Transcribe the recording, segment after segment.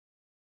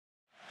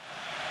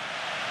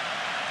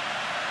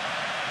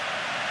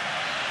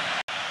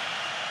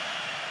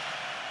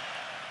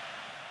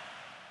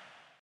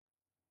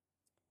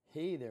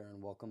Hey there,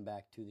 and welcome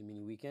back to the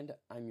mini weekend.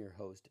 I'm your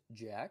host,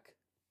 Jack.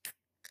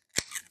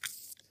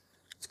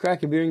 Let's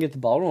crack a beer and get the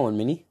ball rolling,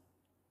 Mini.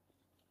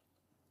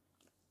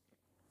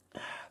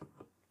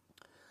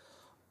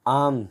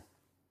 Um,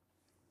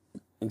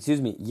 Excuse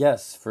me.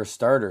 Yes, for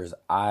starters,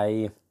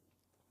 I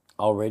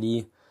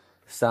already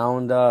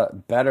sound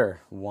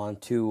better.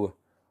 Want to,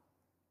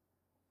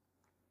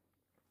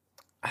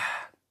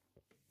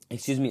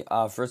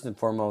 first and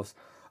foremost,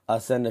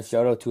 send a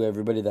shout out to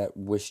everybody that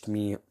wished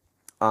me,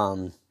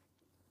 um,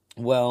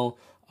 well,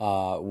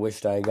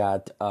 wished I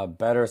got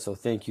better. So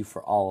thank you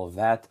for all of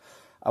that.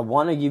 I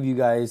want to give you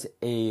guys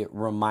a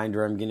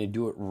reminder. I'm going to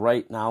do it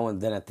right now and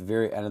then at the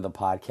very end of the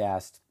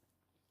podcast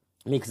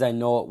because I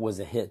know it was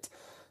a hit.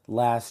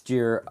 Last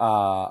year,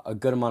 a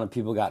good amount of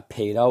people got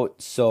paid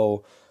out.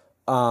 So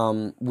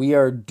we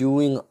are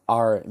doing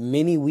our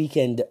mini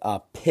weekend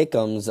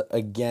pick'ems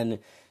again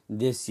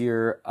this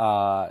year.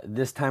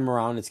 This time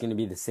around, it's going to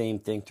be the same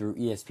thing through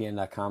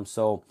ESPN.com.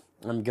 So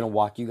I'm going to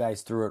walk you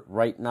guys through it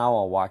right now.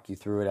 I'll walk you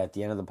through it at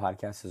the end of the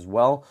podcast as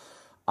well.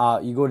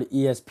 You go to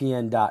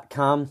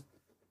ESPN.com,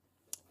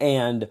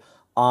 and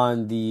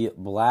on the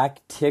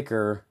black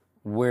ticker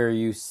where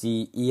you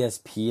see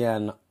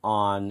ESPN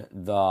on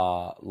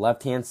the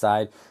left-hand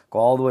side, go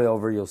all the way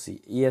over, you'll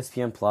see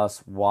ESPN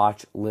Plus,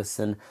 Watch,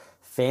 Listen,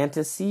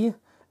 Fantasy,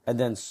 and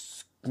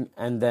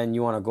then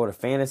you want to go to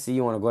Fantasy,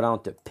 you want to go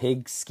down to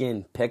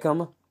Pigskin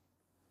Pick'em.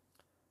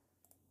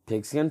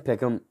 Pigskin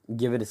Pick'em,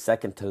 give it a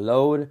second to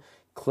load.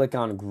 Click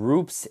on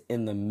Groups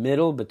in the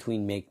middle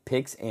between Make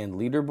Picks and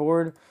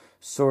Leaderboard.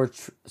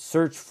 Search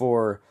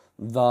for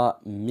the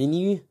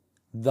mini,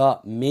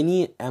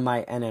 Minny,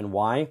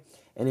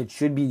 and it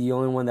should be the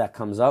only one that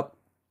comes up.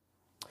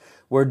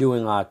 We're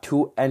doing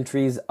 2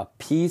 entries a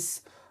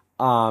piece,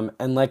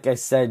 and like I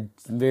said,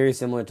 very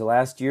similar to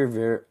last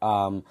year.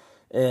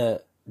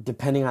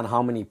 Depending on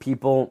how many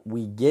people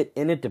we get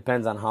in it,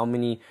 depends on how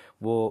many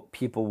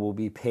people will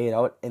be paid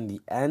out in the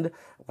end.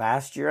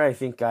 Last year, I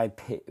think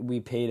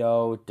we paid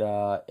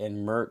out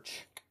in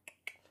merch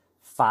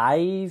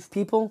 5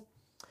 people.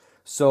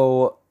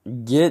 So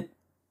get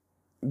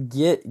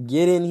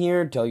in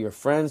here, tell your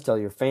friends, tell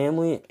your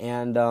family,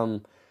 and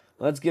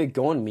let's get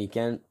going,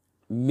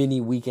 mini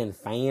weekend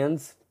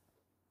fans.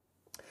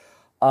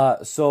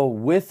 So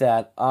with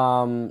that,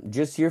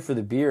 just here for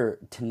the beer.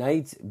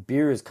 Tonight's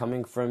beer is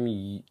coming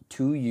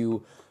to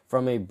you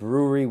from a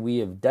brewery we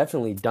have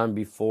definitely done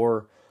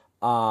before,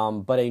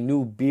 but a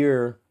new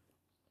beer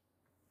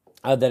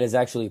that is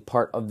actually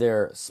part of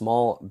their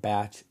small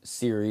batch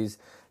series.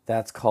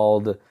 That's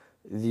called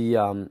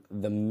the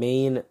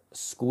Main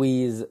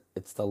Squeeze.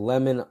 It's the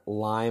Lemon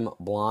Lime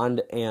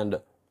Blonde, and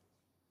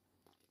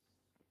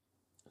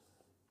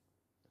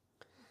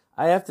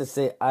I have to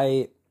say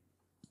I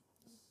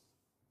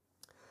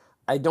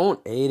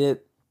don't hate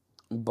it,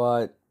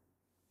 but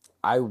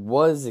I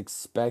was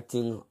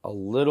expecting a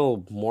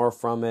little more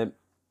from it.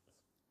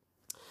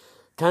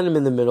 Kind of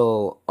in the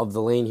middle of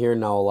the lane here.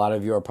 Now, a lot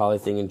of you are probably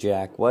thinking,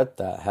 Jack, what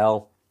the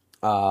hell?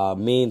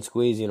 Main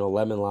Squeeze,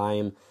 lemon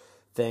lime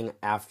thing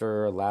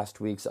after last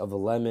week's of a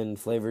lemon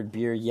flavored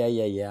beer.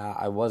 Yeah.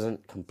 I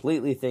wasn't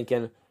completely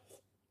thinking.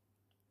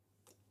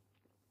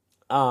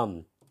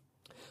 But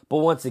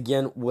once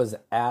again, was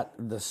at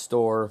the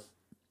store.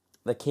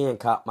 The can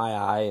caught my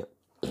eye.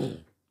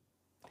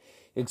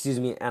 Excuse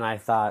me, and I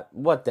thought,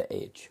 what the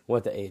H?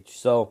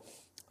 So,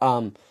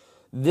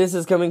 this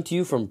is coming to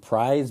you from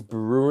Prize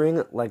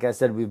Brewing. Like I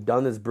said, we've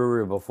done this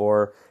brewery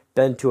before,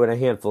 been to it a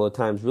handful of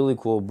times. Really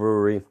cool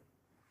brewery.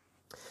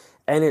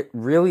 And it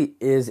really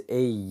is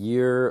a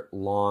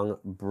year-long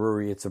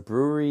brewery. It's a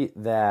brewery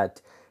that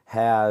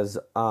has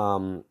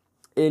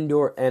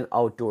indoor and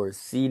outdoor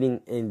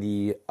seating in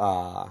the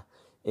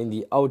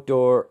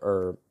outdoor,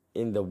 or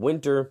in the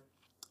winter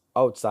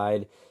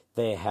outside.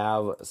 They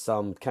have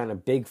some kind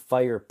of big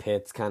fire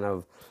pits, kind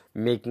of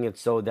making it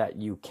so that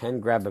you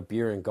can grab a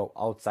beer and go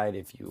outside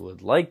if you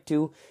would like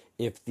to,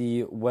 if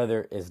the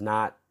weather is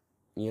not,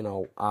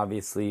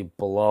 obviously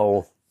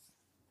below,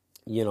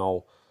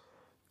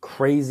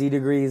 crazy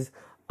degrees.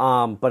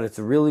 But it's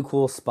a really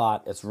cool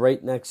spot. It's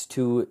right next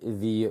to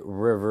the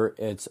river.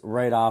 It's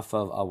right off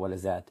of,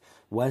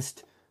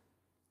 West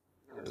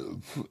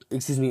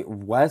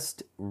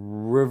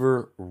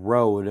River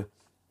Road.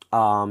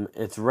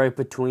 It's right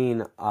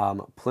between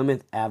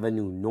Plymouth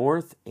Avenue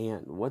North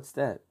and what's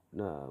this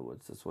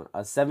one?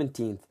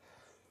 17th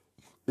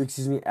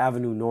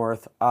Avenue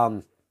North.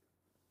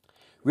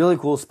 Really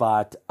cool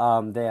spot.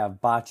 They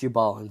have bocce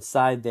ball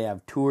inside. They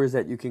have tours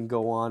that you can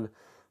go on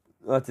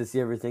to see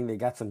everything. They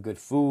got some good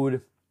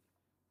food.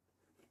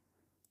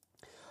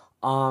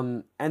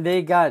 And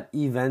they got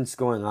events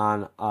going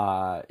on.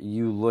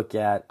 You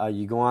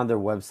go on their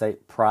website,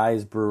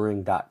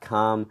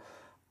 prizebrewing.com.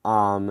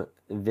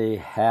 They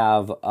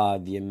have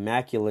the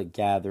Immaculate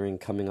Gathering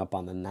coming up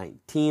on the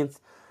 19th.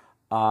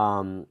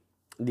 The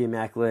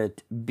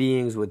Immaculate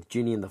Beings with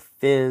Ginny and the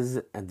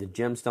Fizz and the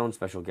Gemstone,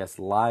 special guest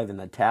live in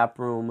the tap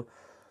room.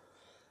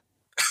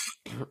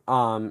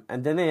 And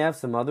then they have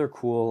some other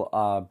cool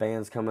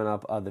bands coming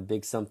up. The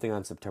Big Something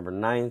on September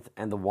 9th,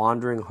 and the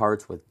Wandering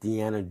Hearts with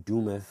Deanna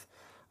Doomith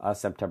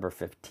September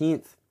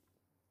 15th.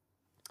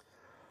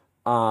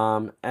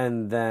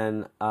 And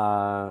then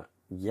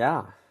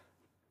yeah,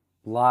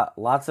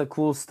 lots of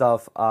cool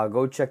stuff.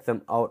 Go check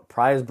them out.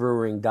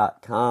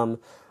 Prizebrewing.com,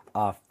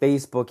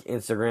 Facebook,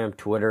 Instagram,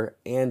 Twitter,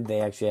 and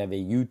they actually have a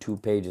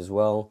YouTube page as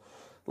well.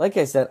 Like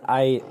I said,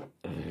 I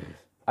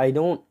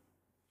don't.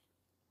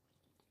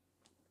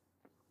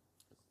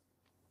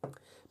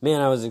 Man,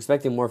 I was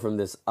expecting more from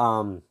this.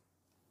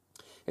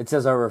 It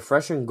says our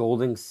refreshing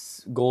golden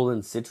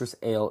citrus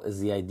ale is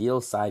the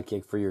ideal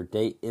sidekick for your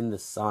day in the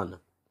sun.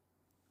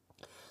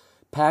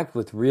 Packed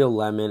with real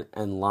lemon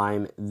and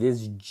lime,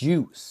 this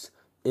juice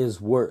is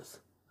worth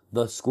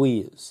the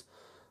squeeze.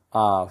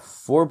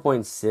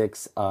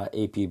 4.6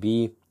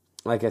 APB.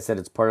 Like I said,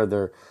 it's part of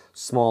their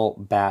small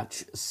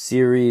batch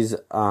series.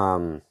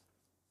 And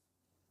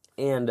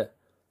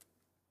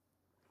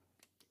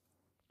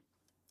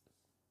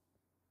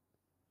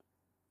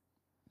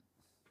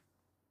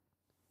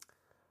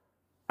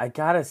I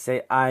gotta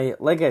say, I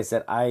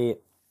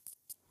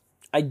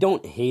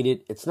don't hate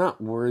it. It's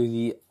not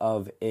worthy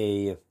of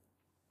a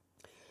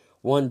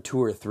 1, 2,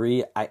 or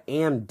 3. I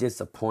am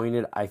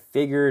disappointed. I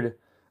figured,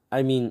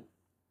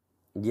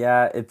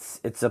 yeah, it's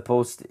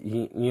supposed to,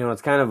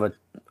 it's kind of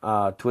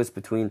a twist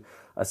between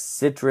a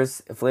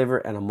citrus flavor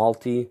and a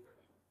malty.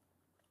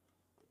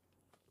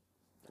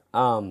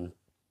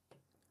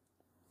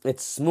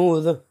 It's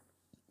smooth.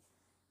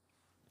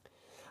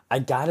 I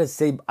gotta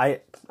say,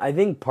 I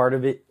think part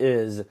of it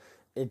is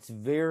it's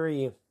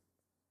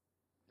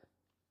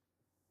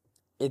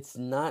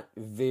not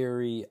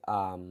very,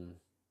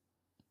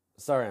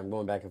 sorry, I'm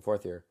going back and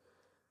forth here.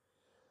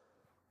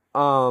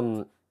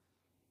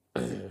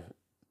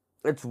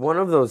 It's one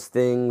of those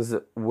things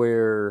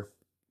where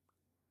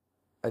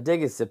I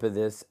take a sip of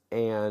this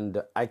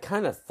and I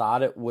kind of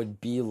thought it would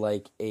be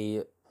like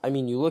you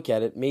look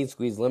at it, made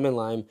squeeze, lemon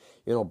lime,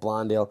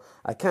 blonde ale.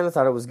 I kind of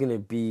thought it was going to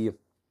be,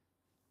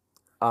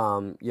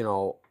 a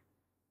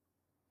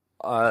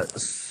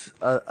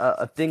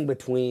thing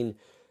between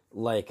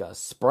like a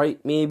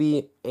Sprite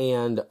maybe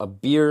and a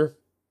beer.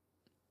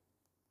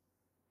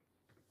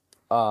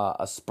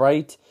 A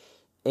Sprite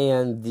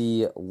and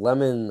the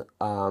lemon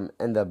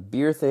and the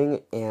beer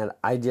thing, and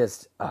I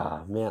just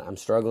man, I'm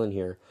struggling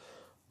here.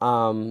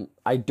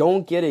 I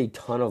don't get a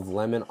ton of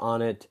lemon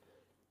on it.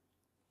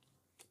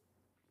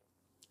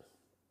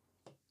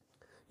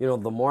 The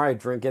more I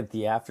drink it,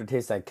 the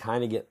aftertaste, I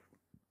kind of get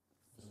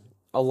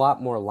a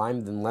lot more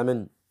lime than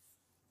lemon.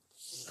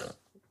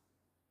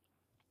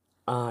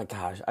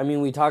 Gosh,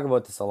 we talk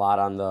about this a lot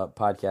on the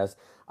podcast.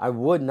 I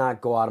would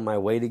not go out of my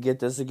way to get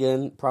this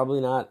again.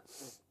 Probably not.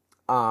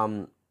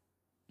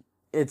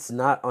 It's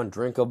not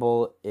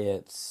undrinkable.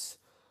 It's,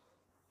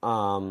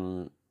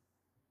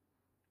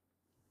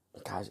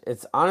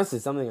 it's honestly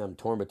something I'm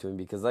torn between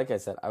because, like I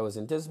said, I was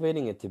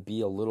anticipating it to be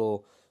a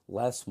little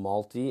less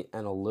malty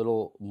and a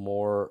little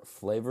more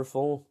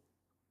flavorful.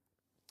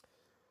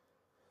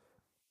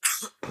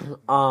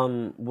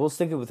 We'll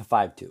stick it with a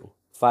 5.2.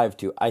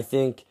 5.2.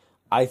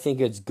 I think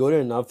it's good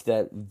enough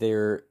that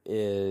there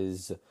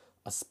is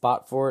a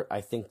spot for it.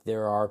 I think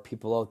there are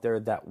people out there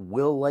that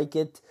will like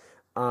it.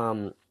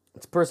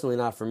 It's personally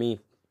not for me.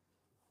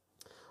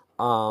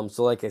 So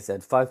like I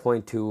said,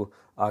 5.2.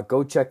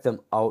 Go check them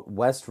out.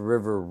 West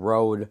River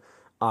Road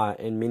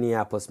in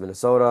Minneapolis,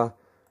 Minnesota.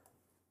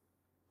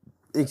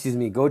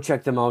 Go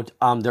check them out.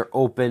 They're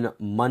open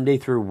Monday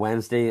through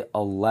Wednesday,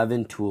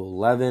 11 to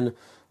 11.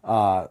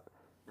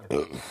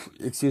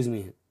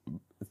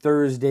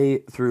 Thursday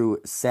through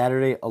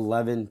Saturday,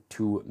 11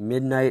 to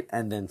midnight,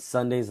 and then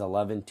Sundays,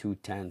 11 to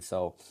 10.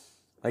 So,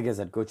 like I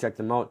said, go check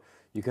them out.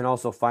 You can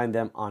also find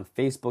them on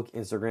Facebook,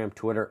 Instagram,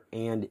 Twitter,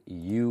 and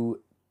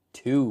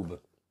YouTube.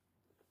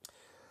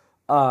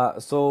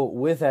 So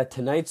with that,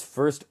 tonight's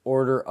first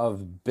order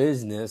of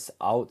business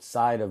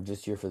outside of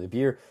just here for the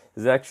beer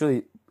is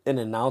actually an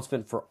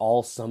announcement for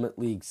all Summit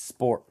League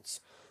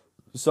sports.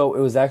 So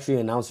it was actually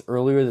announced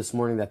earlier this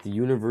morning that the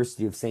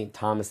University of St.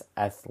 Thomas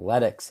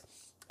Athletics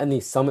and the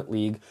Summit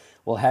League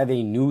will have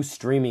a new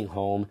streaming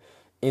home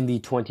in the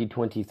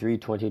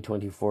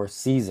 2023-2024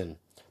 season.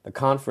 The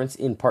conference,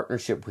 in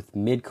partnership with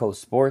Midco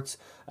Sports,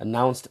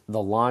 announced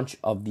the launch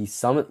of the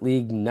Summit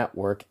League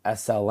Network,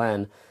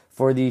 SLN,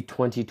 for the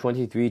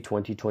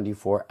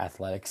 2023-2024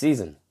 athletic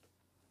season.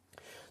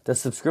 The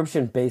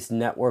subscription-based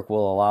network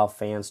will allow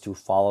fans to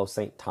follow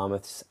St.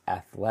 Thomas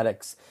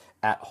Athletics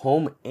at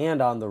home and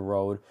on the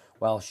road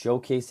while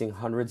showcasing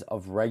hundreds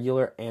of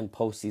regular and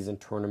postseason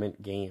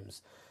tournament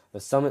games. The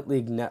Summit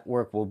League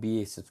Network will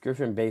be a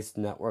subscription-based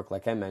network,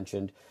 like I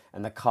mentioned,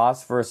 and the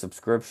cost for a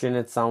subscription,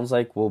 it sounds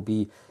like, will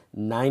be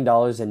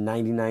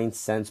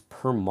 $9.99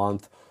 per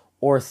month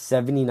or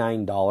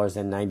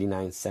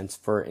 $79.99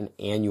 for an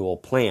annual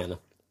plan.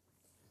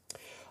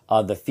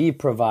 The fee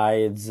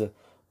provides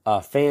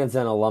fans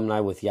and alumni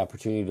with the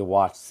opportunity to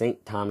watch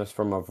St. Thomas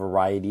from a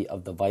variety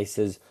of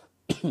devices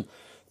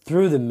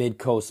through the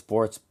Midco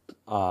Sports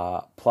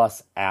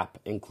Plus app,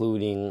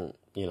 including,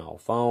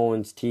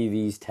 phones,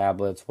 TVs,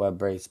 tablets,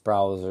 web-based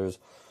browsers,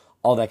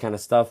 all that kind of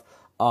stuff.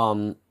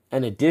 And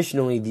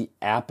additionally, the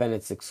app and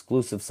its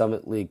exclusive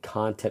Summit League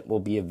content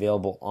will be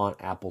available on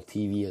Apple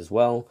TV as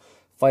well,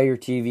 Fire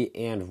TV,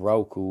 and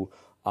Roku,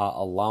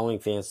 allowing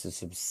fans to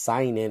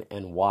sign in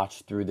and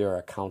watch through their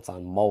accounts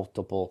on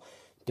multiple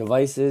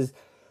devices.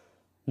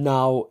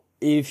 Now,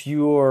 if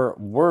you're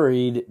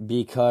worried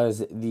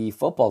because the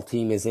football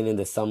team isn't in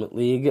the Summit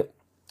League,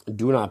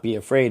 do not be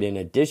afraid. In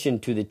addition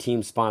to the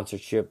team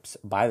sponsorships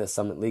by the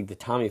Summit League, the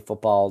Tommy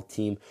football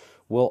team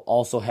will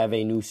also have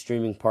a new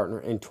streaming partner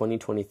in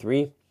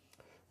 2023.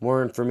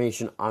 More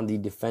information on the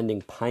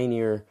defending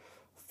Pioneer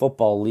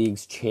Football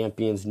League's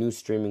champions' new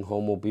streaming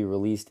home will be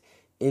released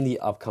in the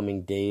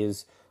upcoming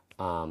days.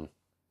 And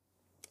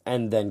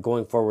then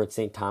going forward,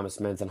 St. Thomas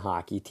men's and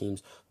hockey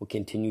teams will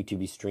continue to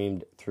be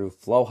streamed through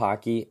Flow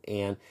Hockey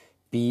and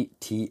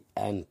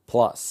BTN+.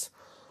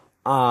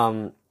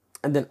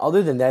 And then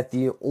other than that,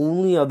 the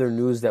only other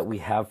news that we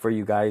have for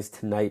you guys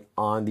tonight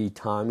on the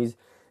Tommies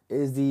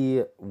is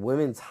the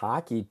women's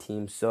hockey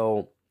team.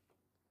 So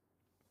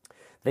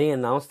they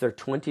announced their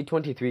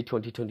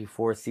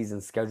 2023-2024 season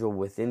schedule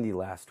within the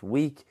last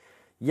week.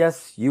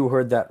 Yes, you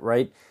heard that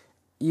right.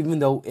 Even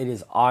though it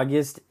is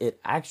August, it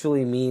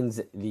actually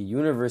means the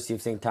University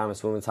of St.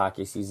 Thomas women's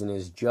hockey season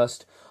is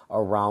just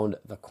around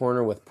the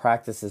corner, with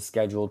practices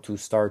scheduled to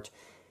start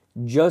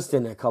just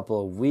in a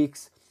couple of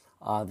weeks.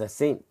 The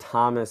St.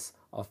 Thomas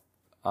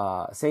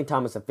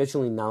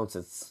officially announced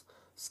its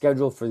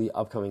schedule for the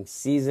upcoming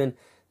season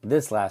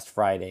this last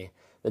Friday.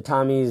 The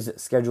Tommies'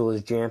 schedule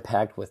is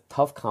jam-packed with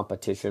tough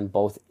competition,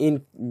 both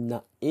in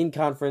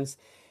conference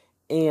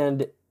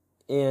and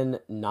in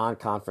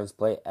non-conference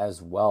play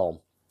as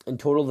well. In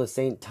total, the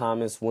St.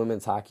 Thomas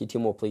women's hockey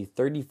team will play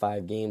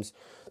 35 games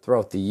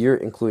throughout the year,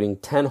 including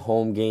 10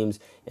 home games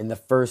in the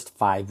first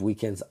 5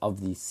 weekends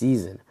of the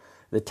season.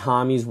 The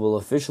Tommies will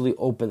officially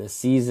open the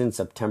season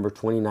September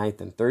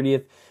 29th and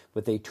 30th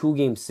with a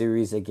 2-game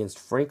series against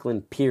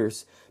Franklin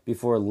Pierce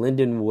before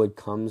Lindenwood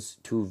comes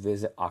to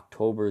visit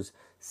October's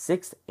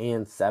 6th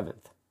and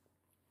 7th.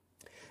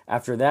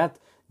 After that,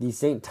 the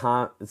St.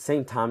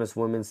 Thomas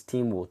women's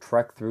team will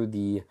trek through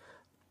the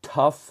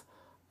tough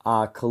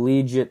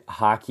collegiate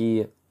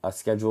hockey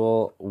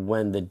schedule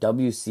when the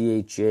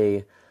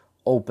WCHA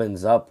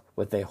opens up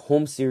with a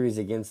home series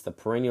against the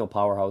perennial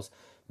powerhouse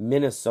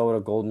Minnesota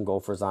Golden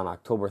Gophers on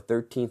October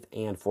 13th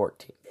and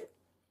 14th.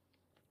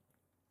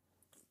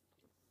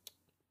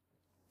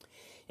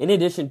 In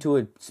addition to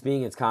it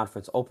being its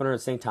conference opener,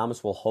 St.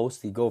 Thomas will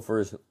host the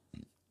Gophers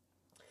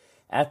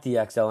at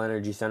the XL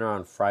Energy Center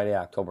on Friday,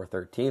 October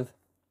 13th.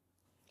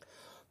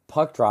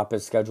 Puck drop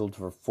is scheduled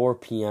for 4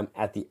 p.m.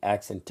 at the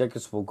X, and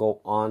tickets will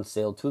go on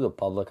sale to the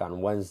public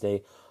on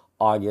Wednesday,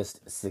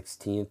 August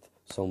 16th.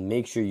 So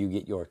make sure you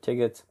get your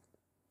tickets.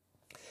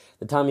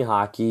 The Tommy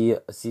Hockey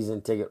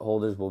season ticket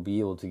holders will be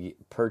able to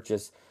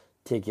purchase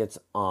tickets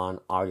on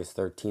August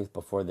 13th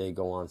before they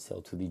go on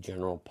sale to the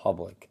general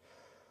public.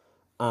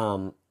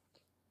 Following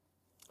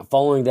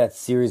that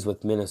series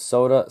with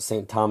Minnesota,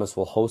 St. Thomas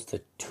will host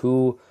the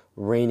 2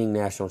 reigning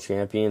national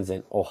champions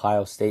in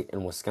Ohio State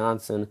and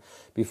Wisconsin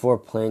before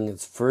playing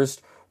its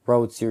first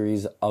road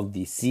series of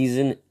the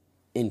season.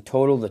 In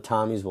total, the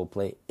Tommies will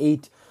play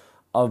 8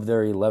 of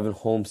their 11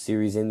 home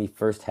series in the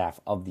first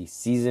half of the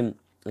season,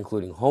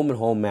 including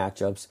home-and-home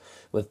matchups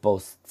with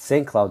both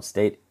St. Cloud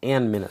State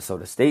and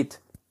Minnesota State,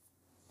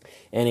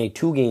 and a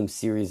 2-game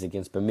series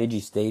against Bemidji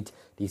State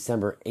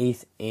December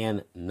 8th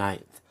and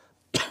 9th.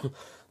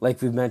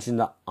 Like we've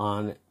mentioned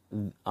on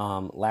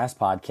last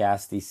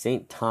podcast, the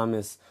St.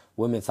 Thomas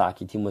women's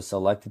hockey team was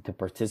selected to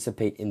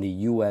participate in the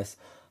U.S.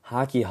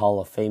 Hockey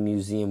Hall of Fame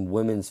Museum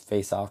Women's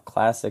Face-Off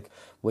Classic,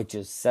 which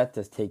is set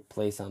to take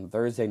place on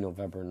Thursday,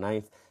 November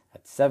 9th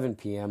at 7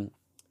 p.m.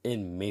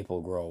 in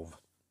Maple Grove.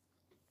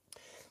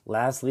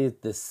 Lastly,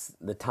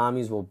 the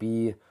Tommies will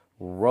be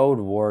road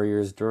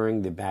warriors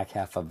during the back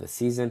half of the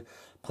season,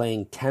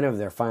 playing 10 of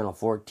their final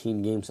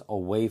 14 games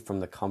away from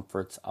the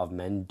comforts of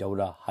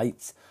Mendota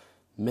Heights,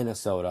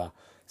 Minnesota.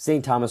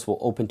 St. Thomas will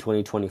open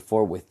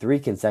 2024 with 3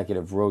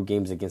 consecutive road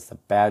games against the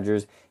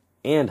Badgers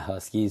and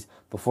Huskies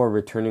before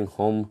returning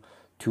home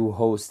to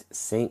host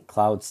St.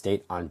 Cloud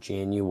State on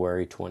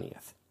January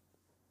 20th.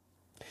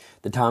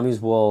 The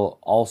Tommies will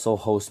also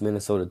host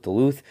Minnesota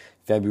Duluth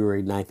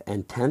February 9th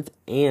and 10th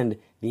and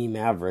the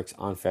Mavericks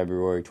on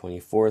February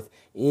 24th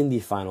in the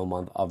final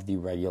month of the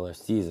regular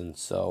season.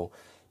 So,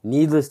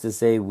 needless to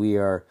say, we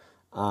are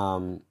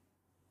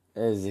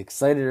as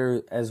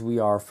excited as we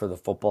are for the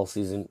football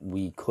season.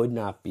 We could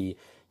not be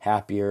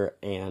happier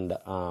and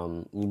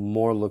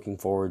more looking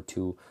forward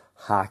to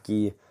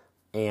hockey,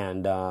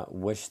 and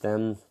wish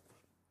them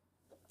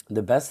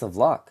the best of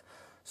luck.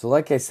 So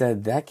like I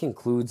said, that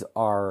concludes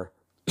our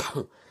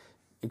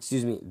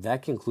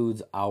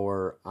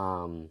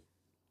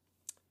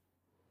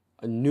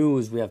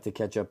news we have to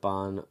catch up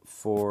on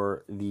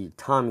for the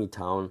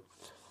Tommytown.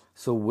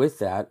 So with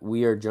that,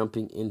 we are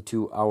jumping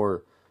into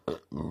our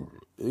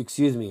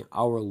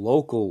our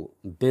local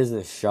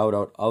business shout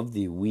out of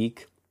the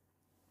week.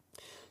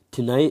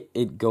 Tonight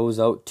it goes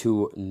out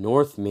to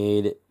North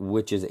Made,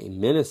 which is a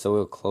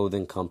Minnesota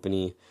clothing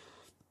company.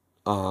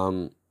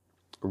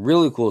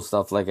 Really cool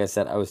stuff. Like I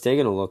said, I was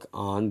taking a look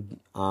on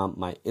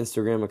my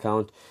Instagram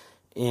account,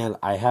 and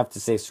I have to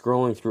say,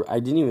 scrolling through, I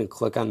didn't even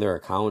click on their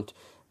account,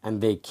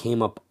 and they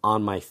came up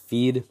on my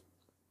feed.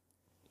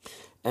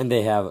 And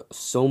they have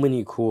so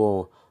many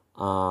cool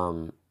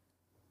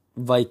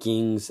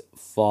Vikings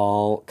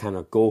fall kind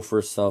of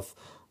gopher stuff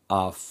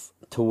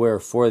to wear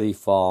for the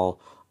fall.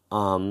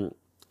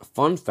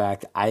 Fun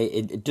fact,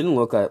 it didn't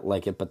look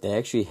like it, but they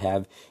actually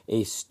have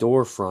a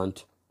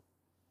storefront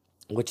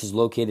which is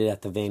located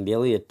at the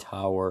Vandalia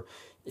Tower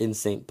in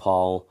St.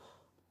 Paul.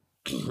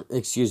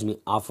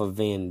 Off of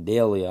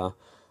Vandalia,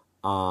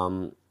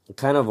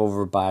 kind of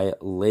over by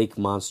Lake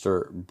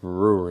Monster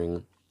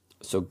Brewing.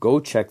 So go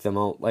check them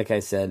out. Like I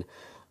said,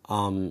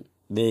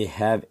 they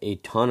have a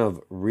ton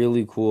of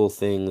really cool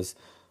things.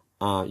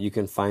 You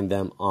can find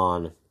them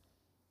on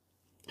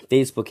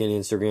Facebook and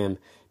Instagram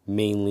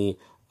mainly.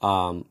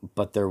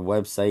 But their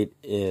website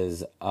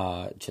is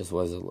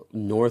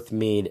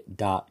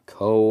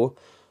northmade.co.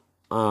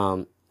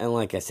 And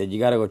like I said, you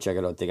got to go check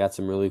it out. They got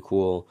some really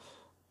cool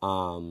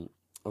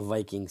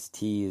Vikings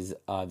tees.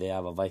 They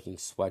have a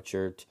Vikings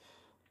sweatshirt.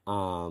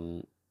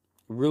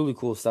 Really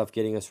cool stuff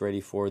getting us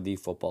ready for the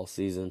football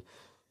season.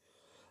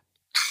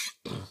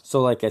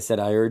 So like I said,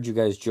 I urge you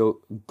guys,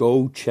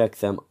 go check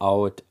them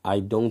out. I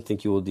don't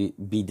think you will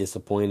be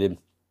disappointed.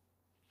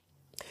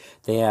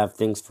 They have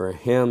things for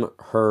him,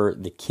 her,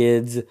 the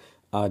kids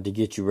to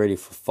get you ready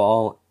for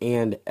fall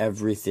and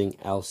everything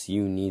else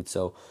you need.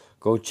 So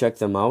go check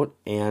them out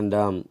and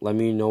let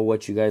me know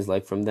what you guys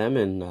like from them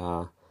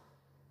and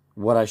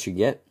what I should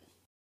get.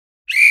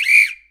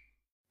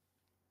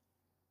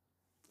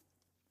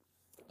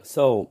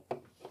 So,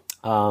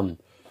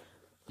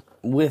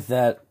 with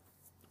that,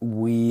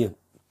 we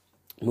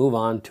move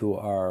on to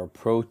our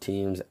pro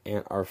teams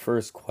and our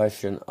first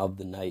question of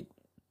the night.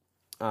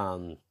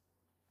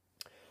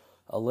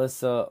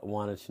 Alyssa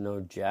wanted to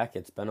know, Jack,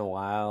 it's been a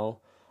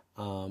while.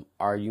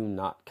 Are you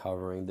not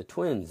covering the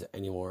Twins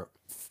anymore?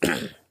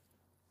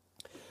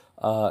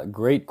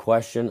 Great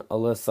question,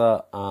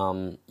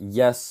 Alyssa.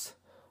 Yes.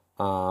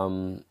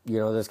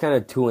 There's kind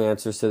of two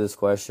answers to this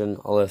question,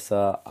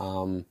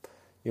 Alyssa.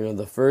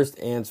 The first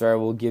answer I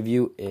will give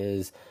you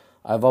is,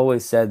 I've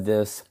always said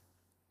this,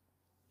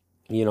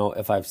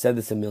 if I've said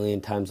this a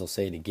million times, I'll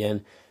say it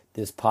again.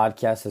 This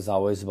podcast is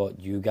always about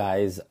you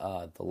guys,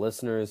 the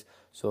listeners.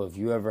 So if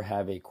you ever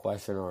have a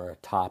question or a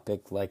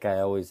topic, like I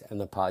always end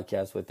the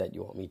podcast with, that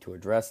you want me to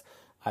address,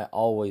 I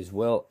always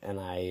will, and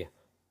I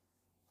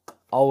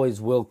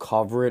always will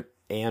cover it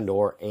and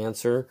or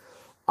answer.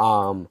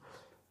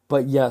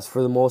 But yes,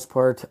 for the most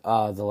part,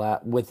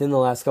 within the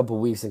last couple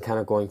of weeks and kind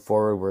of going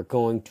forward, we're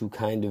going to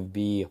kind of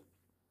be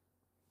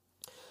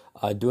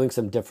doing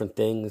some different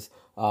things.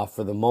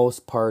 For the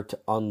most part,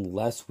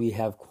 unless we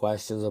have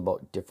questions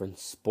about different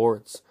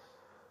sports,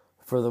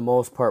 for the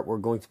most part, we're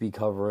going to be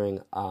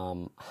covering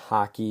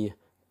hockey,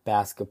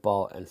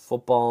 basketball, and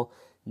football.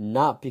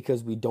 Not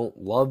because we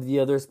don't love the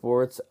other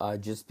sports,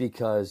 just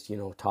because,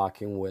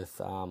 talking with,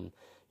 some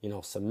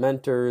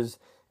mentors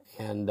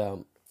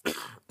and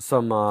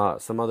some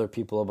other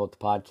people about the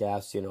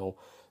podcast,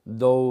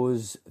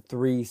 those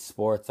three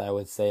sports I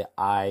would say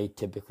I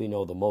typically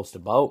know the most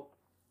about.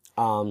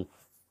 So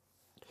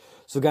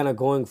kind of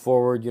going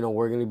forward,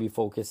 we're going to be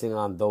focusing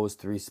on those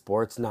three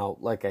sports. Now,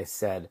 like I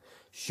said,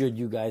 should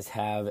you guys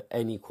have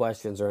any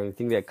questions or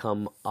anything that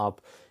come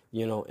up,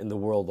 in the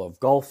world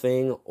of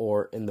golfing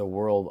or in the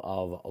world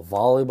of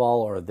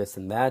volleyball or this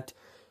and that,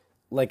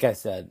 like I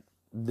said,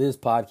 this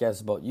podcast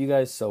is about you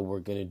guys, so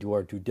we're going to do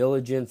our due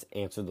diligence,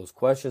 answer those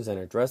questions, and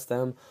address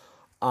them.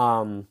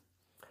 So,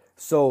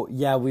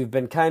 yeah, we've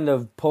been kind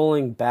of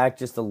pulling back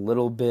just a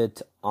little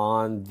bit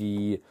on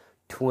the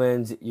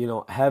Twins.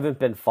 Haven't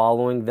been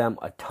following them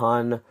a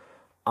ton.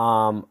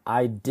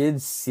 I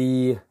did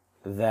see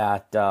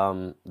that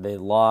they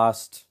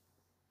lost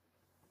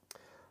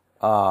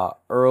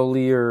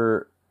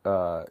earlier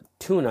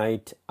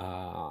tonight.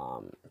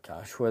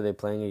 Who are they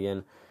playing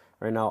again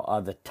right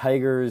now? The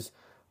Tigers.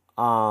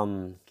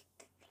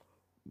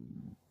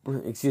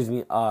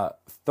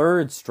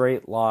 Third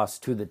straight loss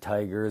to the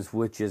Tigers,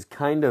 which is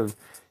kind of,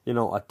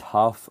 a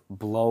tough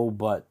blow,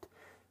 but,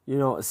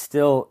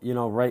 still,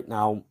 right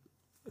now,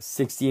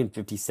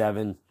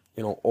 60-57,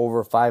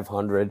 over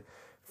 500,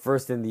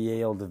 first in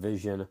the AL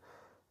division,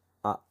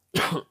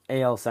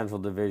 AL Central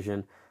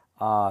Division,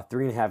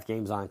 3.5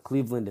 games on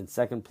Cleveland in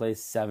second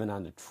place, 7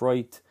 on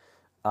Detroit,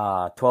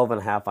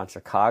 12.5 on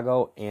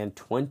Chicago, and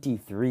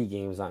 23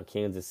 games on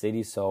Kansas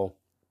City. So,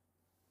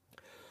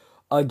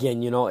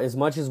 again, as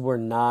much as we're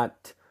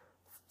not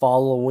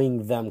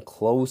following them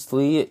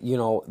closely,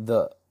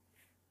 the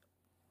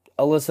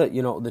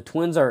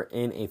Twins are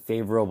in a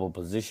favorable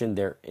position.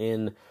 They're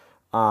in,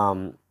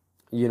 a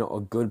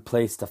good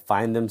place to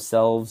find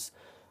themselves.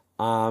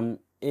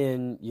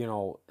 in,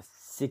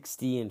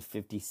 60 and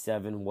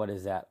 57, what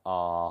is that?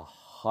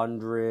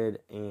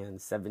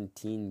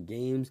 117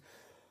 games.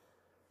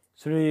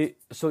 So we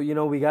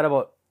got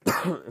about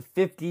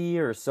 50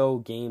 or so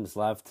games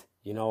left.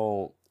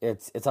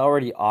 It's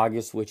already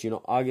August, which,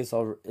 August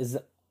is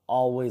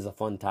always a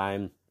fun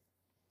time.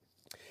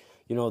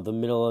 The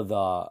middle of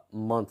the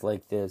month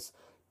like this,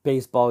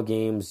 baseball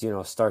games,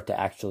 start to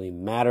actually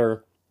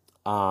matter.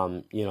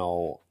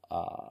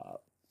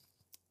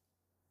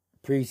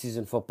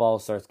 Preseason football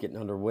starts getting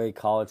underway.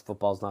 College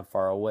football's not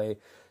far away.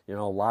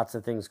 Lots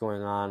of things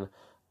going on.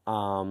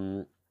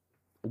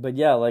 But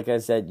yeah, like I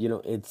said,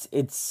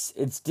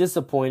 it's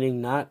disappointing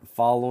not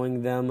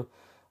following them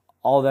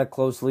all that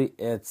closely.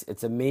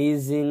 It's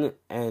amazing,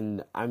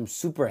 and I'm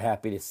super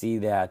happy to see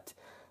that.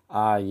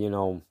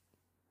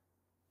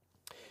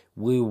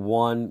 We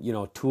won,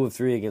 2 of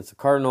 3 against the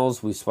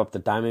Cardinals. We swept the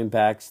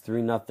Diamondbacks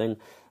 3-0.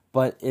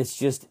 But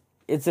it's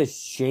a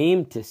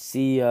shame to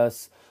see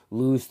us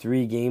lose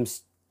 3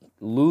 games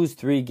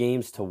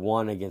to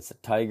 1 against the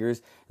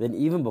Tigers. Then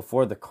even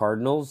before the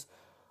Cardinals,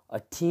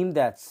 a team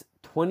that's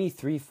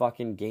 23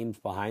 fucking games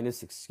behind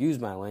us, excuse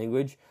my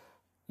language,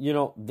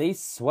 they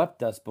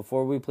swept us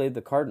before we played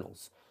the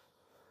Cardinals.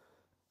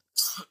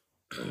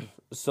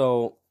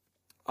 So,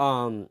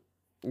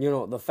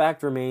 the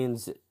fact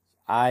remains,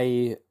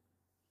 I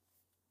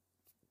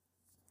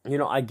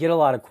get a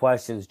lot of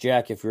questions.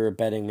 Jack, if you're a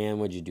betting man,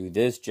 would you do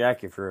this?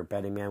 Jack, if you're a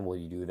betting man, will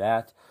you do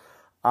that?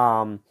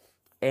 And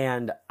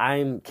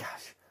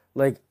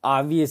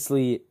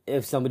obviously,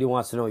 if somebody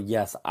wants to know,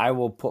 yes, I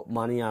will put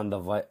money on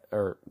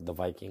the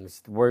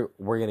Vikings. We're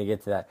gonna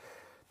get to that.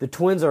 The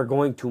Twins are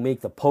going to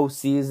make the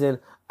postseason.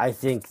 I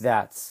think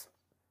that's,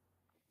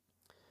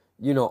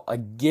 a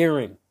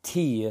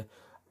guarantee,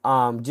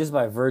 just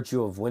by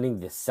virtue of winning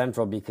the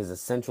Central, because the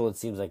Central, it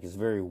seems like, is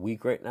very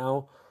weak right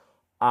now.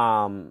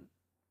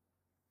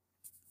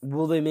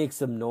 Will they make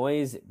some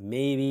noise?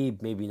 Maybe,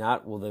 maybe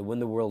not. Will they win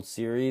the World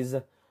Series?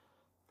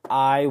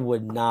 I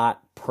would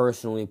not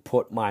personally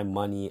put my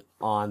money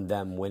on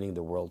them winning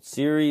the World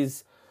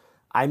Series.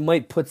 I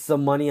might put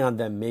some money on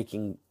them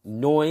making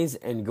noise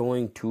and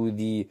going to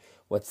the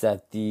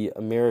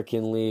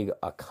American League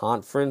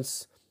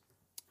Conference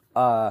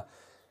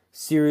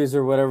series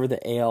or whatever, the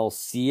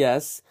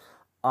ALCS.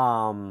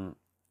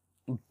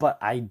 But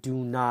I do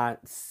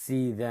not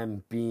see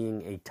them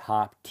being a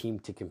top team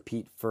to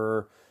compete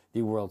for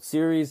the World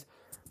Series.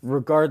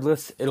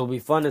 Regardless, it'll be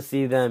fun to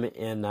see them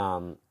in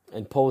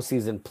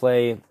postseason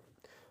play.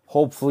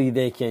 Hopefully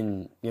they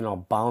can,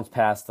 bounce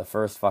past the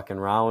first fucking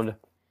round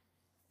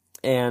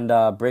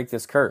and break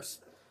this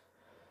curse.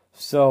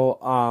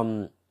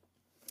 So,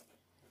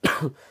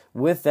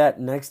 with that,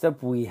 next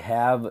up we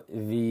have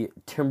the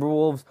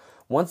Timberwolves.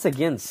 Once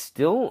again,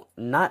 still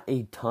not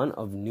a ton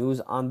of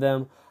news on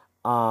them.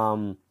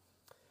 But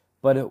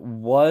it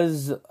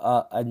was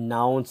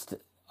announced,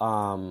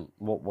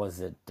 what was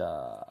it?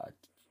 Sorry,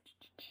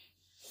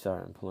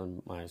 I'm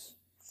pulling my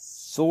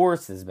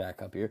sources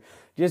back up here.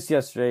 Just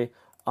yesterday,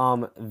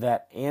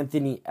 that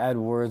Anthony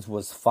Edwards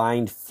was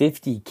fined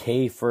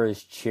 $50,000 for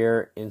his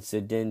chair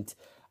incident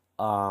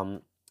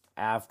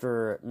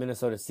after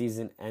Minnesota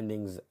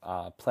season-ending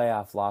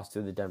playoff loss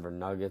to the Denver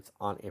Nuggets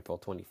on April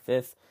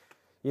 25th.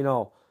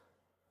 You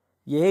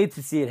hate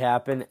to see it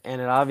happen,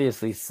 and it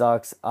obviously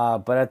sucks,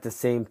 but at the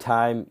same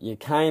time, you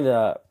kind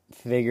of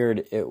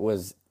figured it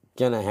was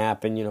going to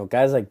happen.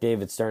 Guys like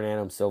David Stern,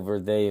 Adam Silver,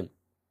 they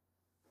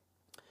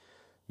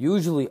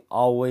usually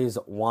always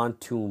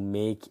want to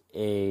make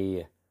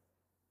a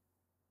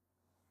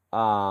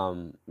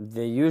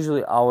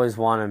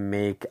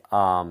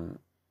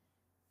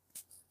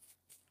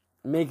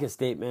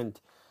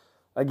statement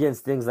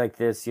against things like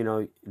this.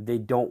 They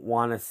don't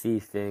want to see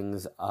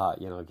things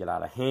get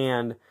out of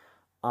hand.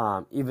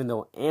 Even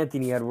though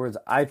Anthony Edwards,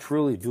 I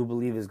truly do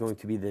believe, is going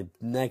to be the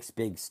next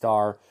big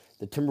star.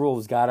 The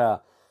Timberwolves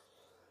gotta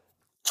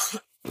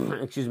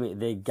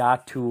they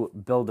got to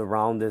build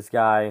around this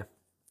guy.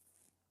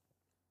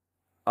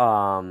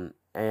 Yeah,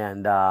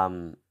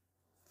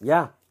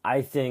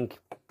 I think,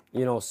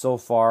 so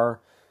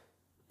far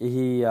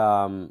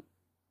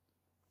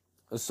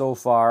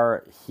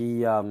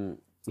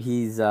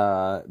he's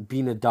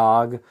being a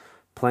dog,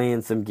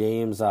 playing some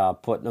games,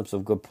 putting up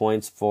some good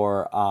points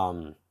for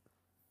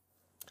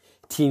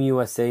Team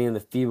USA in the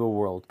FIBA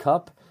World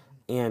Cup,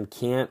 and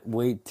can't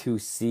wait to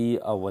see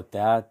what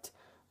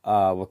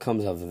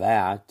comes of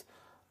that.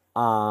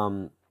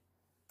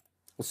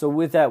 So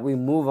with that, we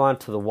move on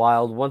to the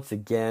Wild. Once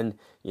again,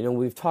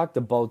 we've talked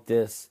about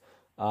this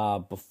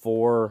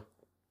before,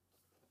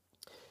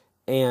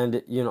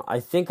 and I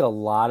think a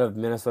lot of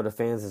Minnesota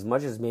fans, as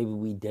much as maybe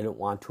we didn't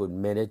want to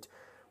admit it,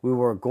 we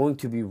were going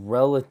to be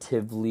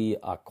relatively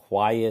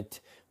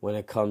quiet when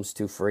it comes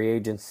to free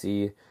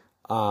agency.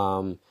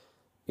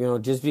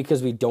 Just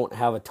because we don't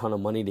have a ton of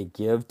money to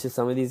give to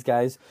some of these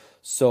guys.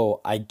 So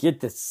I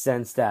get the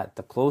sense that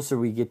the closer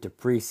we get to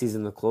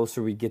preseason, the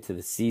closer we get to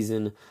the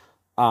season,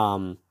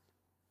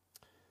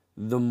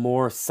 the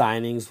more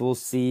signings we'll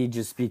see,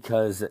 just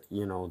because,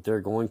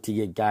 they're going to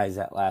get guys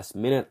at last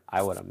minute,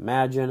 I would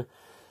imagine.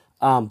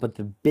 But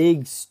the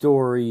big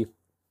story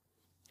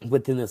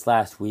within this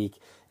last week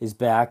is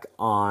back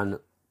on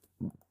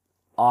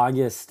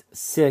August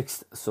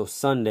 6th, so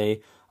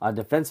Sunday,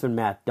 defenseman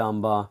Matt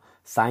Dumba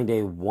signed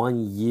a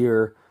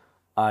 1-year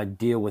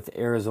deal with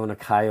Arizona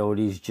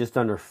Coyotes, just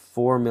under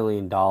 $4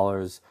 million,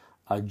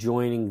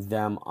 joining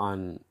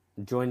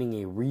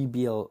a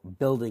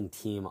rebuilding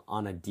team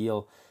on a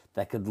deal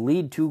that could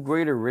lead to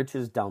greater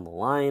riches down the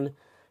line.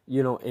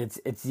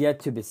 It's yet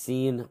to be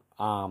seen.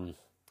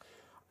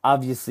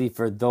 Obviously,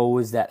 for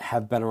those that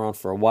have been around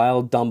for a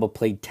while, Dumba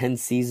played 10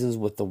 seasons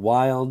with the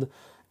Wild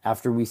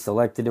after we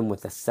selected him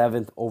with the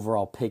 7th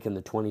overall pick in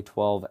the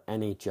 2012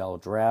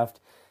 NHL draft.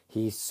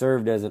 He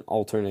served as an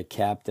alternate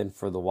captain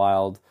for the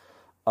Wild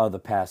the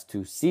past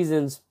 2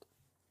 seasons,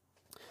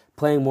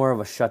 playing more of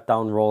a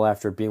shutdown role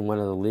after being one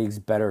of the league's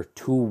better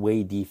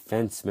two-way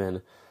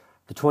defensemen.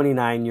 The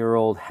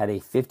 29-year-old had a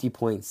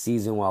 50-point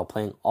season while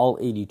playing all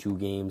 82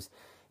 games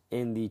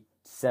in the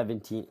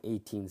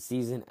 17-18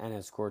 season and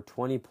has scored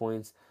 20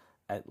 points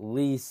at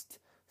least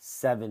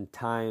 7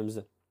 times.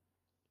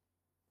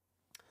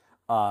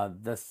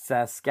 The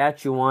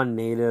Saskatchewan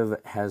native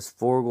has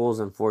 4 goals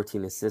and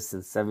 14 assists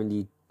in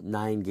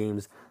 79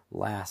 games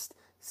last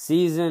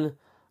season.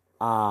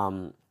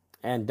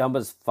 And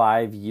Dumba's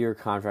 5-year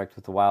contract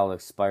with the Wild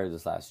expired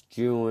this last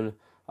June.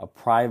 A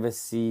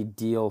privacy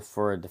deal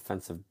for a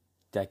defensive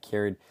that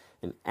carried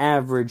an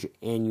average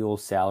annual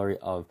salary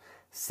of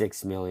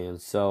 $6 million.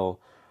 So,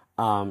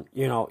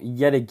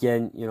 yet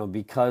again,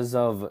 because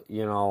of,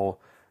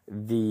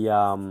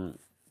 the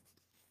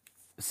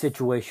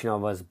situation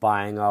of us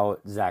buying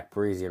out Zach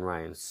Parise and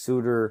Ryan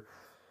Suter,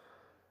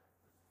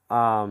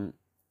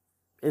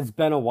 it's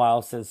been a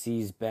while since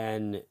he's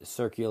been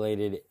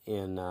circulated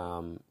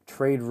in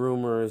trade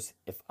rumors.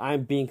 If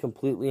I'm being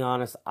completely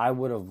honest, I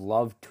would have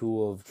loved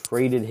to have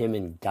traded him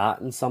and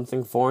gotten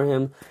something for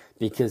him,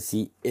 because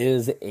he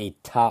is a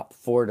top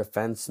 4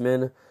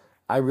 defenseman,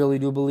 I really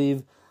do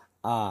believe.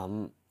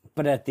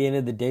 But at the end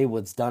of the day,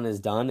 what's done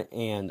is done,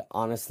 and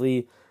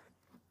honestly,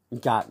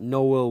 got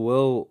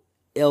no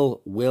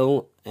ill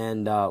will,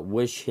 and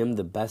wish him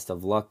the best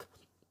of luck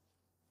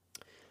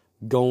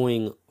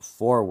going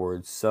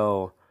forward.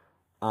 So,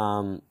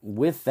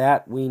 with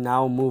that, we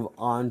now move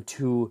on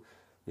to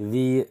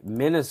the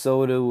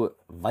Minnesota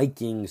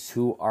Vikings,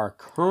 who are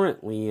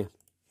currently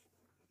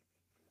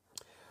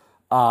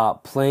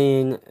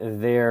playing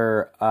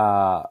their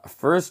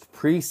first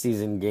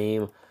preseason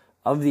game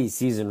of the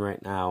season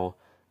right now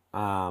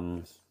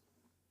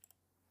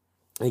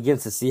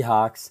against the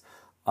Seahawks.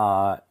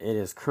 It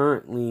is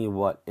currently,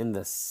 in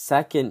the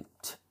second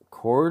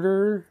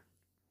quarter?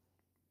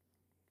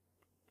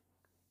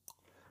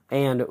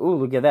 And,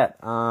 look at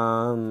that.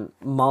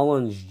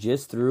 Mullins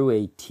just threw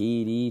a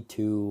TD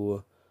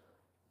to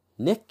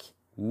Nick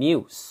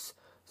Muse.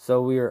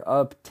 So we are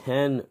up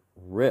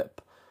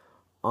 10-rip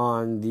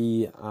on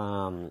the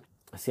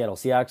Seattle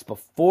Seahawks.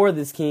 Before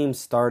this game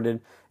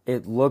started,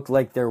 it looked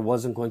like there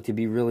wasn't going to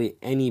be really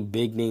any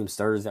big-name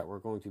starters that were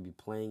going to be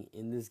playing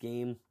in this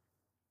game.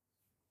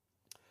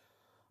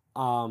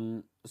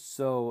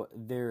 So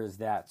there's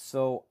that.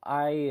 So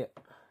I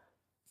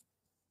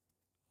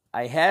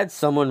had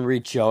someone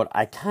reach out.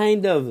 I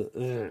kind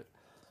of,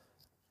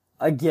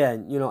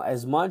 again,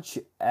 as much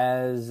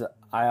as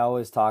I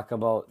always talk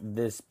about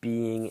this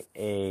being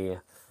this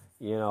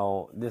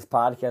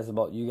podcast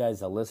about you guys,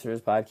 the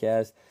listeners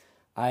podcast,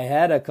 I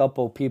had a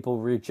couple people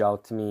reach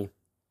out to me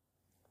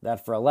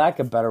that, for a lack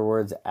of better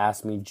words,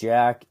 asked me,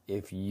 Jack,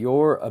 if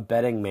you're a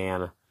betting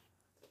man,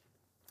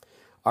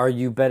 are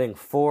you betting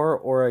for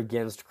or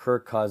against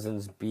Kirk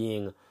Cousins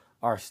being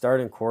our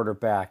starting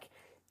quarterback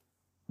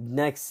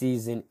next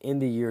season in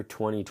the year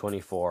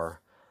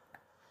 2024?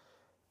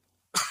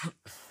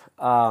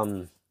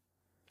 And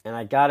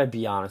I gotta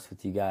be honest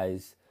with you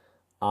guys.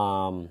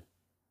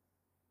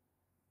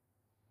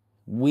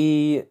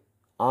 We,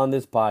 on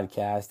this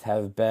podcast,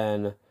 have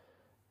been,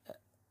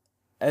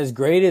 as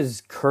great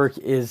as Kirk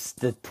is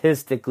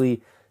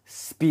statistically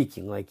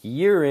speaking, like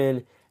year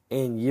in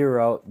and year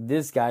out,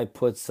 this guy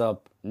puts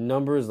up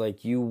numbers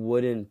like you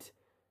wouldn't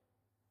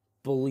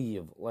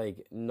believe.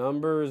 Like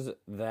numbers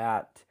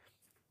that,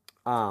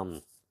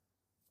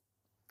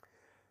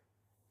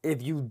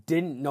 if you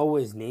didn't know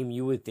his name,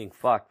 you would think,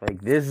 fuck,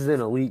 like this is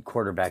an elite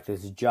quarterback.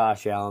 This is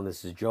Josh Allen.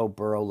 This is Joe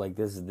Burrow. Like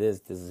this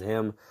is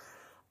him.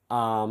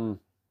 But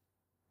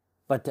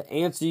to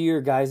answer your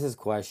guys'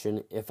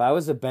 question, if I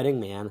was a betting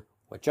man,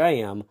 which I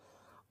am,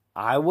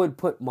 I would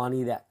put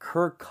money that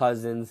Kirk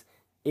Cousins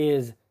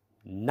is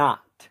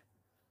not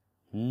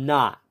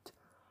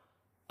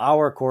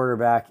our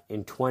quarterback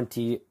in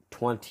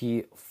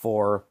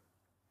 2024.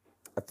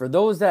 For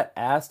those that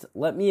asked,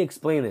 let me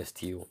explain this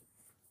to you.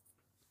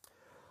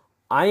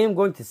 I am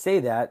going to say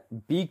that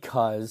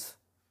because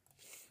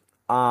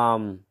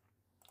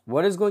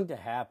what is going to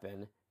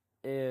happen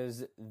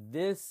is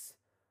this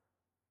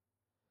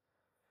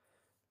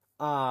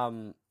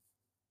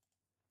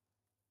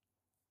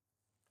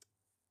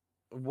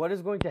what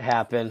is going to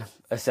happen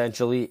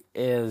essentially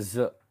is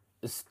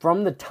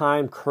from the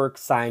time Kirk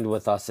signed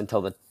with us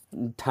until the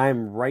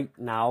time right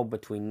now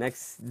between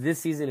this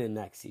season and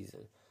next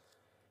season,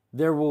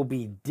 there will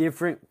be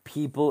different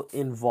people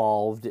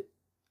involved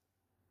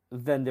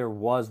than there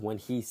was when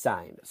he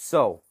signed.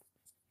 So,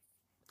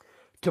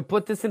 to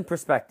put this in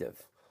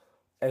perspective,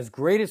 as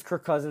great as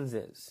Kirk Cousins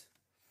is,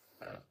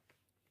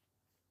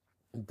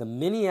 the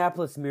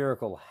Minneapolis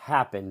Miracle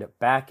happened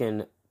back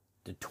in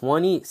the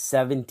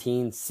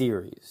 2017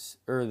 series,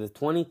 or the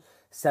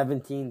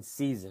 2017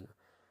 season.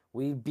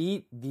 We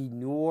beat the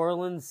New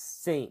Orleans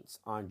Saints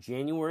on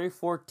January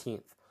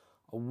 14th.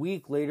 A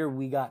week later,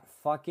 we got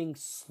fucking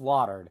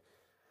slaughtered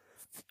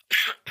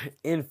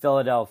in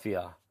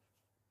Philadelphia.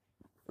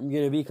 I'm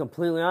going to be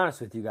completely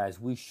honest with you guys.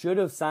 We should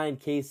have signed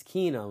Case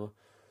Keenum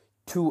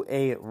to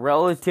a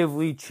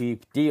relatively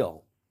cheap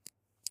deal.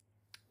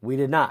 We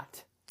did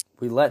not.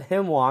 We let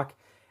him walk,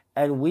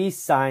 and we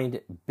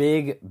signed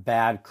big,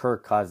 bad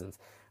Kirk Cousins.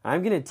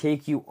 I'm going to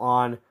take you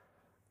on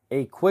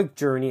a quick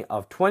journey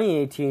of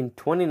 2018,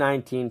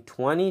 2019,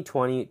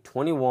 2020,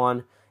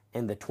 21,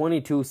 and the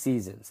 22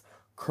 seasons.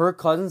 Kirk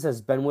Cousins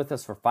has been with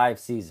us for 5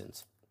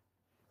 seasons.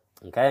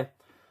 Okay?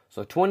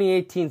 So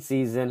 2018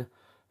 season,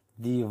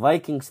 the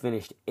Vikings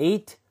finished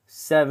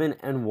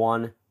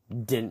 8-7-1,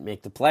 didn't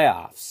make the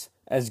playoffs.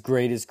 As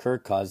great as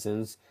Kirk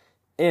Cousins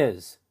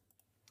is.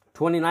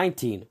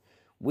 2019,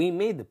 we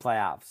made the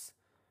playoffs.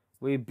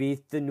 We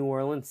beat the New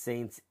Orleans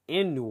Saints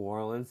in New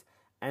Orleans,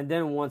 and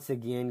then once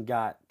again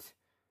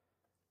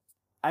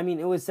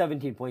it was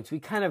 17 points. We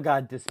kind of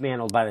got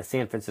dismantled by the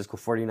San Francisco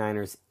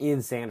 49ers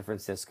in San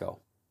Francisco.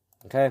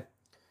 Okay?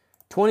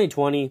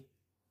 2020,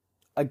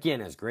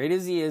 again, as great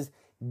as he is,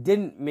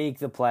 didn't make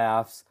the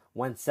playoffs,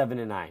 went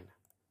 7-9.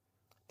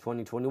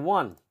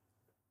 2021,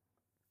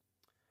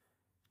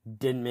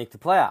 didn't make the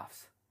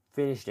playoffs,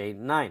 finished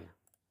 8-9.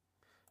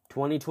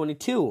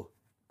 2022,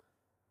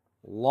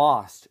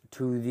 lost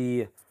to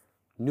the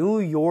New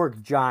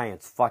York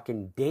Giants,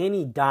 fucking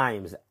Danny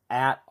Dimes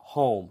at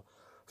home.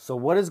 So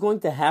what is going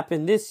to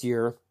happen this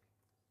year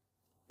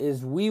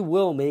is we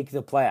will make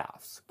the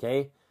playoffs,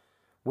 okay?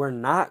 We're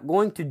not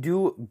going to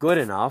do good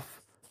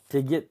enough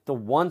to get the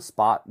one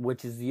spot,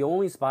 which is the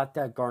only spot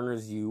that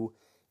garners you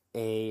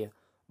a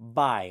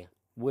bye,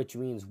 which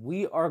means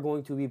we are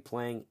going to be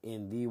playing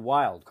in the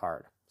wild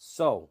card.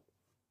 So,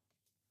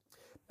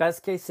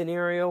 best case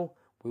scenario,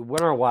 we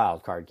win our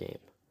wild card game.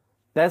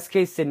 Best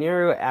case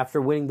scenario,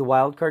 after winning the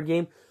wild card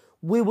game,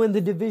 we win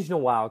the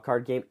divisional wild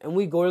card game and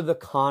we go to the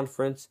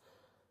conference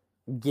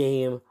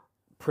game,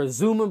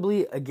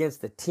 presumably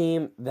against the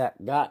team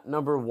that got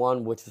number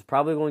 1, which is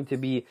probably going to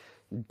be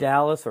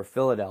Dallas or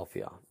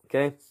Philadelphia.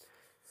 Okay?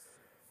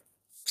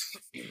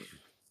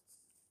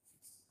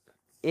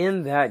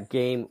 In that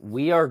game,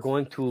 we are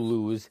going to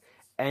lose,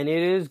 and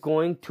it is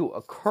going to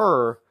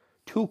occur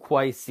to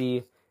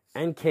Kwesi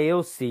and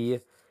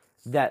KOC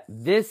that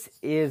this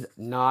is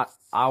not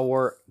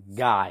our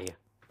guy.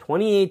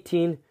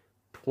 2018,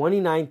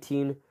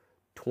 2019,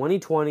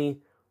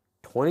 2020,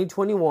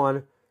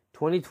 2021,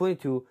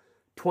 2022,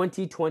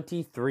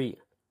 2023.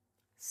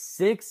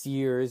 6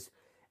 years,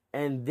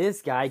 and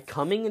this guy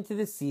coming into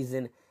the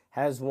season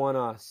has won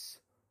us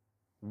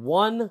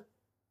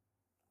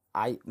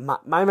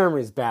my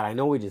memory is bad. I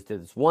know we just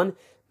did this. 1,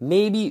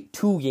 maybe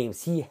 2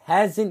 games. He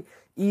hasn't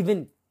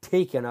even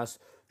taken us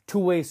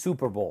to a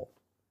Super Bowl.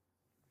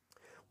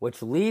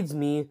 Which leads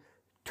me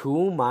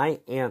to my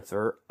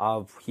answer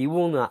of he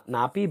will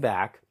not be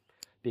back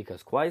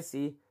because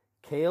Kwesi,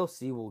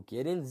 KOC will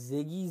get in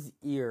Ziggy's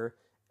ear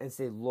and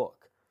say,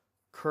 look,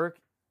 Kirk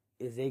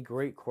is a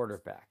great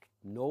quarterback.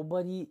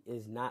 Nobody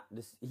is not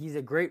this. He's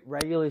a great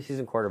regular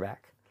season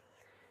quarterback.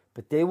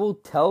 But they will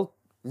tell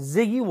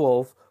Ziggy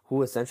Wolf,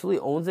 who essentially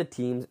owns the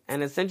teams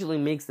and essentially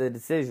makes the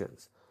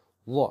decisions,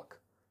 look,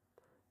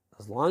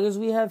 as long as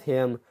we have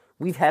him,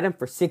 we've had him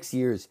for 6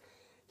 years.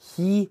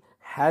 He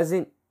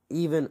hasn't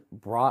even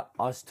brought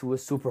us to a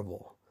Super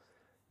Bowl.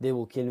 They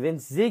will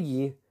convince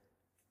Ziggy,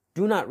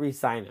 do not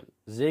re-sign him.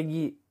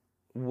 Ziggy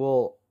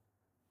will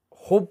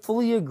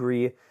hopefully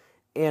agree,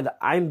 and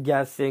I'm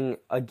guessing,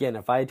 again,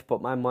 if I had to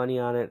put my money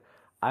on it,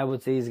 I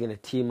would say he's going to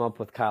team up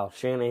with Kyle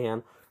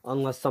Shanahan,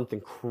 unless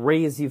something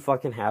crazy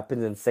fucking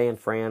happens in San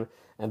Fran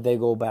and they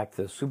go back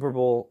to the Super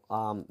Bowl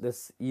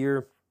this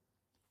year.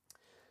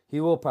 He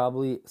will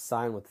probably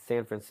sign with the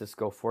San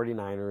Francisco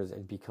 49ers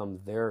and become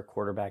their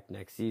quarterback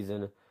next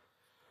season.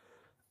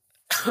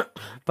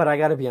 But I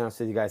got to be honest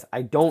with you guys,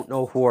 I don't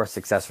know who our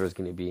successor is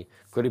going to be.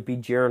 Could it be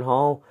Jaren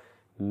Hall?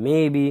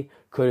 Maybe.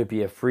 Could it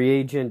be a free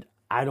agent?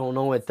 I don't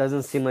know. It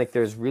doesn't seem like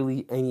there's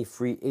really any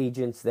free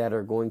agents that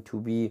are going to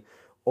be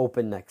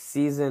open next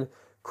season.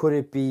 Could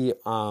it be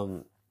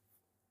a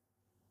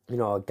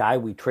guy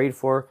we trade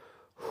for?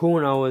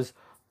 Who knows?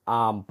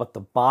 But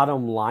the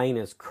bottom line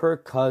is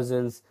Kirk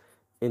Cousins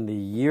in the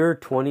year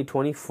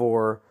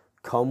 2024,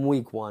 come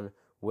week 1,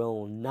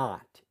 will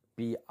not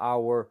be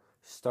our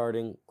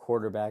starting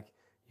quarterback.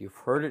 You've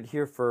heard it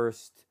here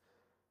first.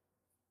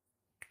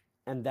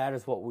 And that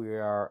is what we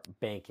are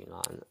banking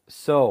on.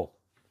 So,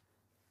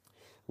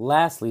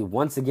 Lastly,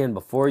 once again,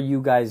 before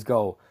you guys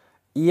go,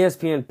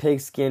 ESPN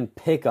Pigskin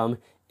Pick'em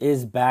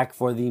is back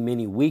for the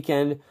mini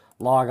weekend.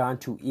 Log on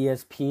to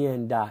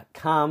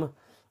ESPN.com.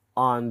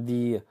 On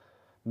the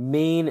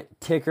main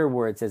ticker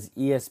where it says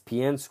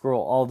ESPN,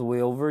 scroll all the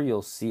way over.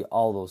 You'll see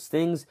all those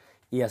things.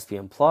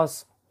 ESPN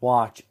Plus,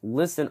 watch,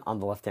 listen on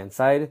the left-hand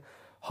side.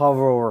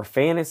 Hover over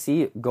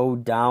Fantasy, go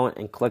down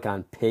and click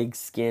on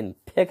Pigskin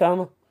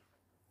Pick'em.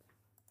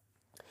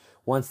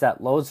 Once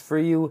that loads for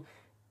you,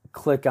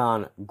 click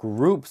on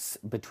Groups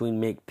between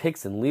Make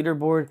Picks and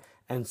Leaderboard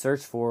and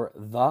search for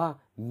the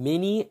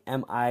Mini,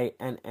 MINNY,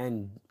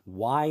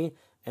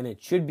 and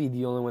it should be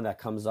the only one that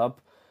comes up.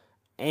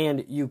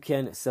 And you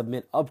can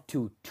submit up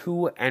to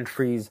 2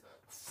 entries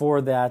for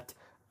that,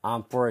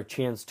 for a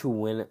chance to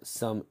win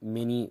some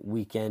mini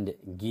weekend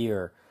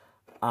gear.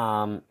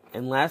 And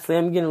lastly,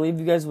 I'm going to leave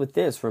you guys with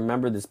this.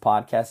 Remember, this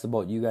podcast is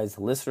about you guys,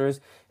 the listeners.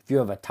 If you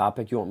have a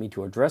topic you want me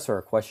to address or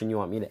a question you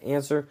want me to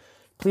answer,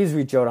 please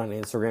reach out on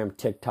Instagram,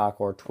 TikTok,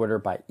 or Twitter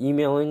by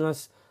emailing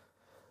us.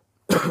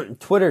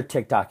 Twitter,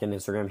 TikTok, and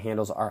Instagram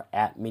handles are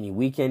at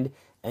MiniWeekend,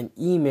 and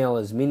email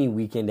is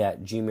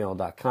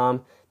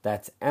miniweekend@gmail.com.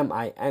 That's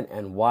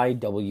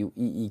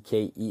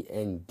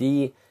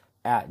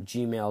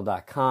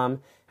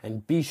MINNYWEEKEND@gmail.com.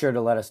 And be sure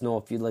to let us know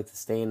if you'd like to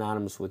stay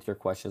anonymous with your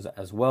questions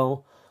as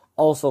well.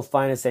 Also,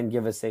 find us and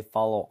give us a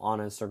follow on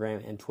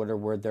Instagram and Twitter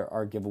where there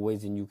are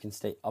giveaways and you can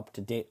stay up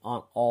to date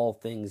on all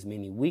things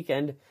Mini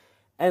Weekend.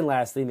 And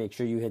lastly, make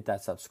sure you hit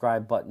that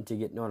subscribe button to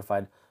get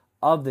notified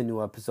of the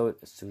new episode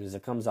as soon as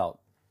it comes out.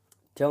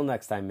 Till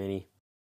next time, Mini.